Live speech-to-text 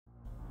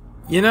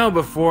You know,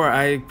 before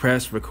I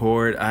pressed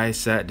record, I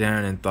sat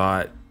down and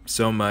thought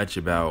so much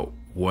about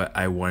what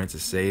I wanted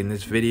to say in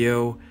this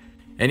video,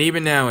 and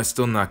even now it's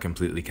still not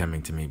completely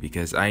coming to me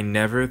because I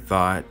never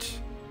thought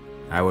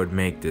I would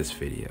make this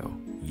video,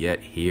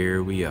 yet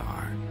here we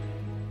are.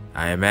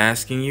 I am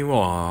asking you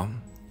all,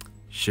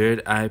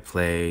 should I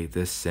play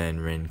the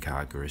Senran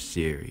Kagura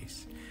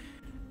series?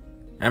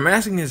 I'm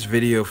asking this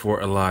video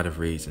for a lot of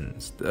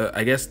reasons.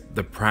 I guess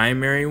the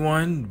primary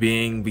one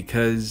being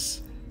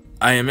because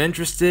I am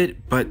interested,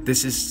 but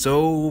this is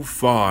so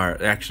far.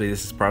 Actually,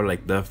 this is probably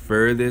like the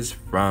furthest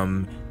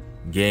from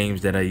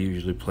games that I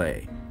usually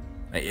play.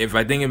 If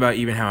I think about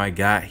even how I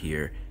got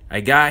here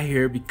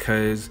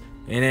because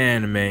an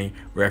anime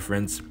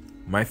referenced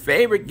my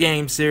favorite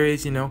game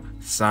series, you know,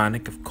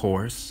 Sonic, of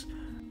course.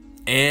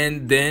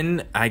 And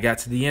then I got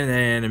to the end of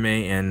that anime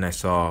and I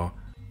saw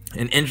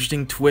an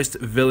interesting twist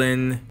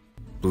villain,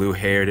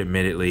 blue-haired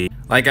admittedly.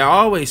 Like I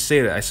always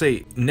say that, I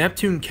say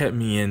Neptune kept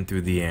me in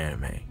through the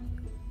anime,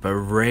 but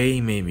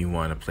Ray made me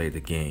want to play the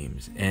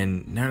games.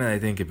 And now that I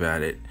think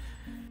about it,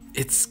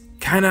 it's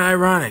kind of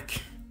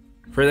ironic.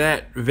 For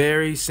that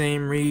very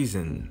same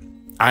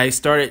reason, I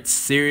started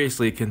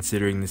seriously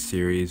considering the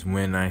series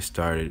when I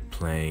started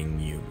playing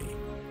Yumi.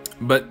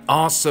 But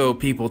also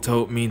people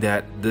told me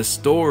that the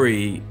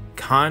story,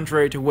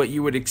 contrary to what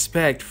you would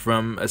expect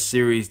from a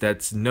series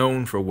that's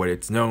known for what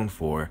it's known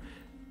for,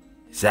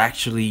 is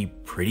actually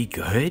pretty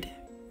good.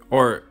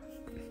 Or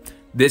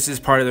this is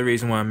part of the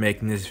reason why I'm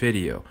making this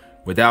video.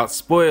 Without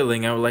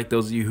spoiling, I would like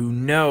those of you who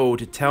know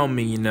to tell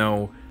me, you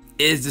know,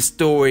 is the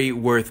story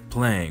worth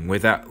playing?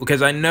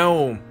 Because I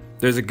know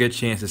there's a good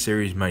chance the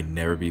series might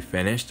never be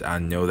finished. I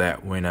know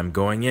that when I'm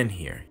going in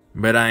here,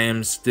 but I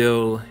am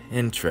still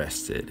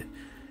interested.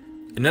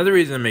 Another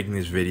reason I'm making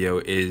this video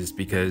is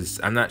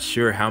because I'm not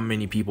sure how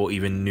many people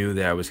even knew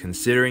that I was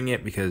considering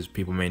it, because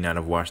people may not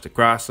have watched the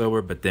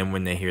crossover, but then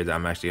when they hear that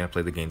I'm actually going to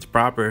play the games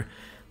proper,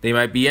 they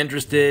might be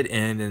interested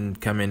and then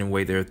come in and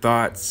weigh their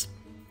thoughts.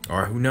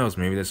 Or who knows,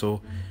 maybe this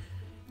will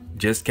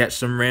just catch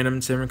some random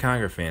Senran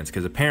Kagura fans,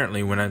 because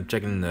apparently when I'm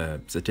checking the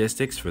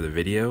statistics for the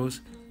videos,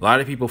 a lot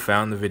of people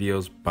found the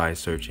videos by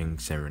searching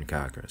Senran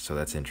Kagura, so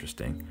that's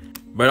interesting.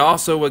 But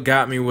also what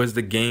got me was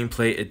the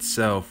gameplay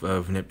itself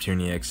of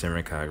Neptunia X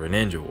Senran Kagura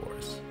Ninja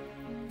Wars.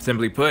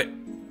 Simply put,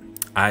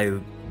 I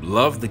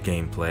love the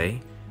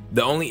gameplay.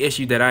 The only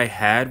issue that I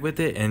had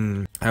with it,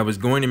 and I was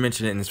going to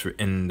mention it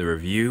in the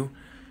review,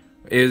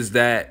 is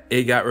that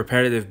it got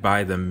repetitive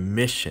by the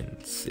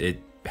missions.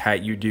 It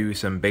had you do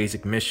some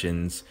basic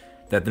missions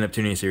that the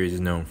Neptunia series is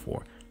known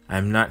for.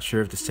 I'm not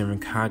sure if the Senran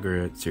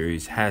Kagura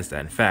series has that.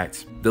 In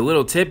fact, the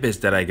little tidbits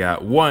that I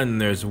got, one,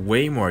 there's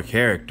way more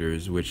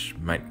characters, which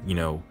might, you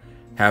know,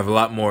 have a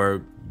lot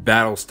more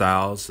battle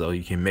styles, so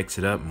you can mix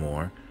it up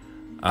more.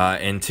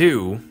 And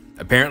two,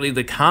 apparently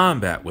the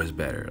combat was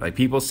better. Like,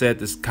 people said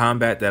this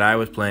combat that I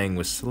was playing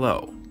was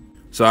slow.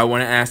 So I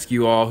want to ask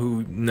you all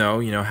who know,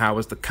 you know, how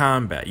was the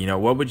combat? You know,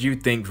 what would you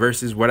think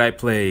versus what I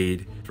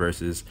played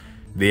versus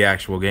the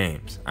actual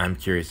games? I'm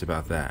curious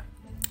about that.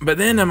 But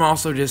then I'm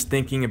also just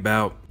thinking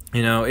about,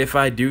 you know, if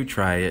I do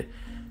try it,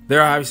 there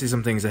are obviously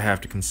some things I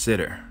have to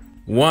consider.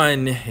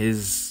 One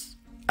is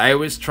I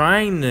was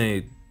trying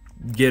to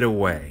get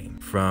away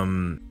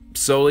from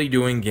solely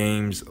doing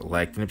games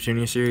like the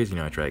Neptunia series. You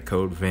know, I tried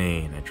Code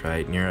Vein, I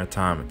tried Nier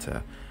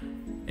Automata,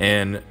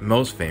 and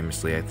most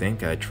famously, I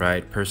think, I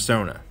tried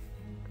Persona.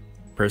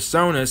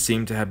 Persona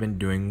seemed to have been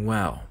doing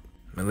well,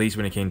 at least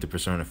when it came to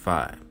Persona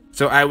 5.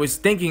 So I was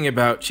thinking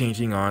about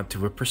changing on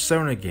to a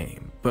Persona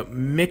game, but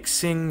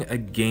mixing a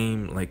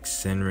game like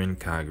Senran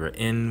Kagura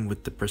in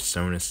with the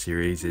Persona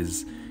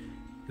series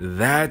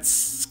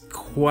that's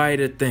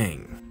quite a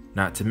thing.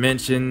 Not to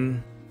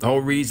mention, the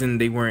whole reason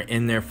they weren't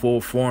in their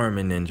full form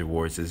in Ninja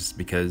Wars is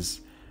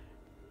because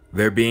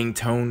they're being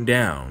toned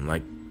down.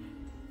 Like,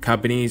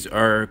 companies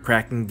are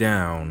cracking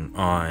down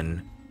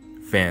on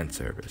fan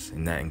service,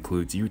 and that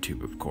includes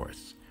YouTube, of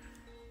course.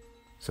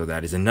 So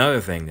that is another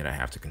thing that I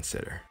have to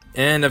consider.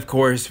 And of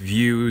course,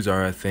 views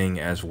are a thing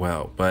as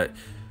well. But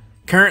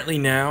currently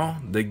now,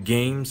 the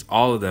games,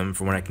 all of them,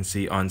 from what I can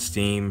see on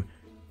Steam,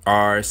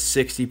 are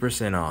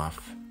 60%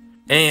 off.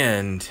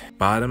 And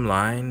bottom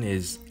line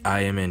is,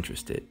 I am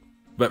interested.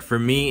 But for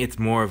me, it's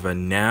more of a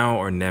now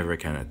or never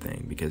kind of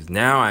thing, because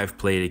now I've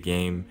played a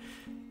game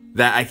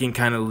that I can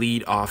kind of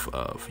lead off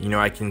of. You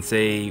know, I can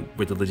say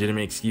with a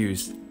legitimate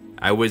excuse,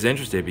 I was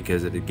interested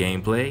because of the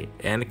gameplay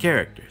and the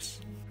characters.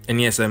 And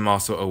yes, I'm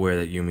also aware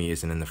that Yumi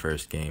isn't in the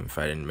first game, if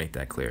I didn't make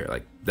that clear.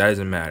 Like, that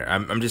doesn't matter.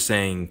 I'm just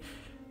saying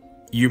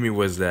Yumi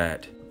was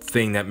that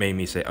thing that made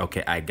me say,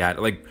 okay, I got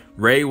it. Like,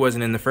 Ray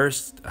wasn't in the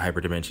first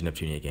Hyperdimension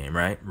Neptunia game,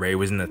 right? Ray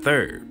was in the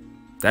third.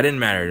 That didn't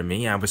matter to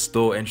me. I was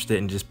still interested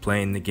in just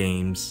playing the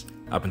games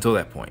up until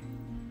that point.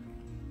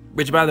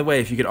 Which, by the way,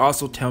 if you could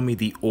also tell me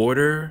the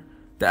order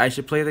that I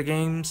should play the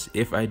games,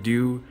 if I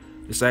do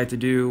decide to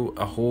do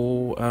a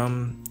whole,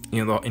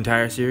 you know, the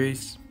entire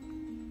series.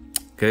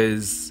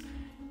 Because,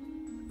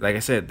 like I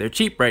said, they're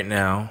cheap right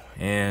now,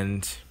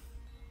 and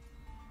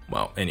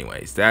well,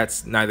 anyways,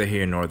 that's neither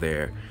here nor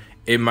there.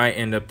 it might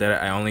end up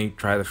that I only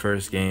try the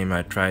first game,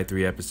 I try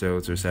 3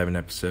 episodes or 7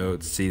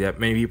 episodes, see that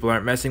many people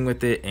aren't messing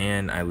with it,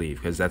 and I leave,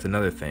 because that's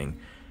another thing.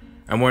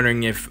 I'm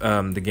wondering if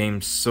the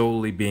game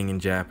solely being in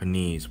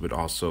Japanese would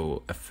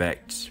also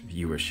affect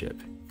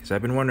viewership, because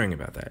I've been wondering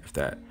about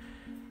that,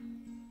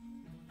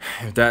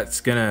 if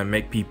that's gonna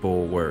make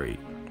people worried.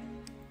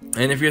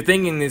 And if you're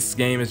thinking this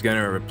game is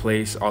gonna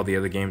replace all the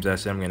other games I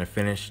said I'm gonna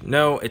finish,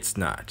 no, it's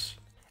not.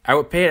 I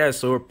would play it at a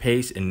slower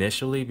pace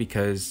initially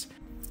because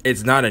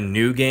it's not a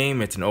new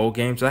game, it's an old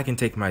game, so I can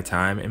take my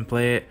time and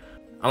play it.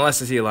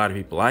 Unless I see a lot of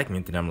people liking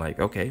it, then I'm like,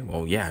 okay,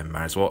 well yeah, I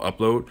might as well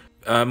upload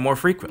more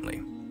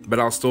frequently. But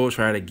I'll still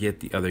try to get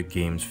the other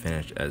games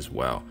finished as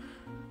well.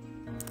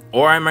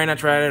 Or I might not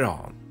try it at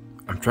all.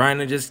 I'm trying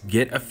to just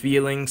get a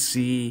feeling,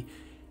 see,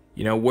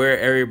 you know, where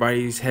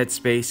everybody's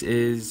headspace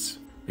is.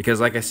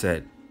 Because like I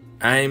said,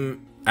 I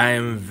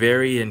am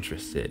very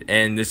interested,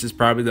 and this is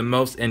probably the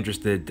most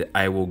interested that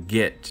I will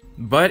get.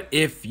 But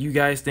if you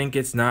guys think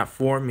it's not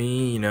for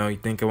me, you know, you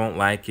think I won't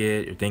like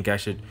it, or think I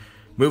should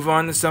move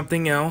on to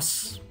something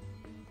else,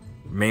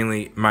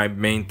 mainly my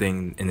main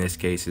thing in this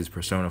case is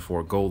Persona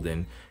 4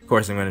 Golden. Of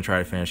course, I'm going to try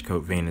to finish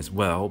Code Vein as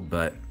well,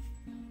 but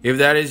if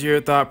that is your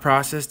thought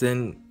process,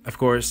 then of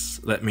course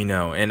let me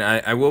know. And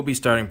I will be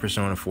starting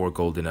Persona 4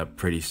 Golden up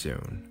pretty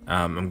soon.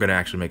 I'm going to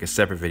actually make a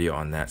separate video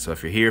on that, so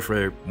if you're here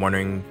for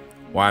wondering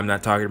why I'm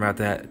not talking about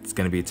that, it's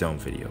going to be its own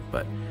video.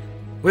 But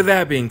with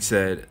that being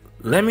said,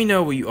 let me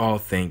know what you all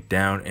think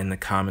down in the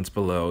comments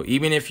below.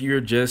 Even if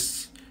you're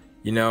just,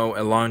 you know,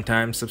 a long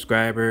time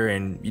subscriber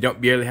and you don't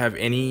barely have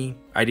any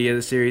idea of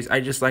the series,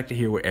 I just like to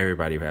hear what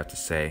everybody would have to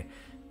say,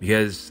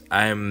 because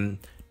I'm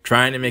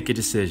trying to make a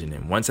decision,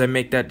 and once I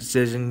make that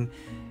decision,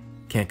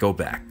 can't go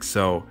back.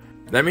 So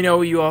let me know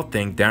what you all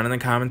think down in the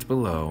comments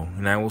below,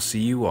 and I will see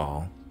you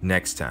all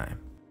next time.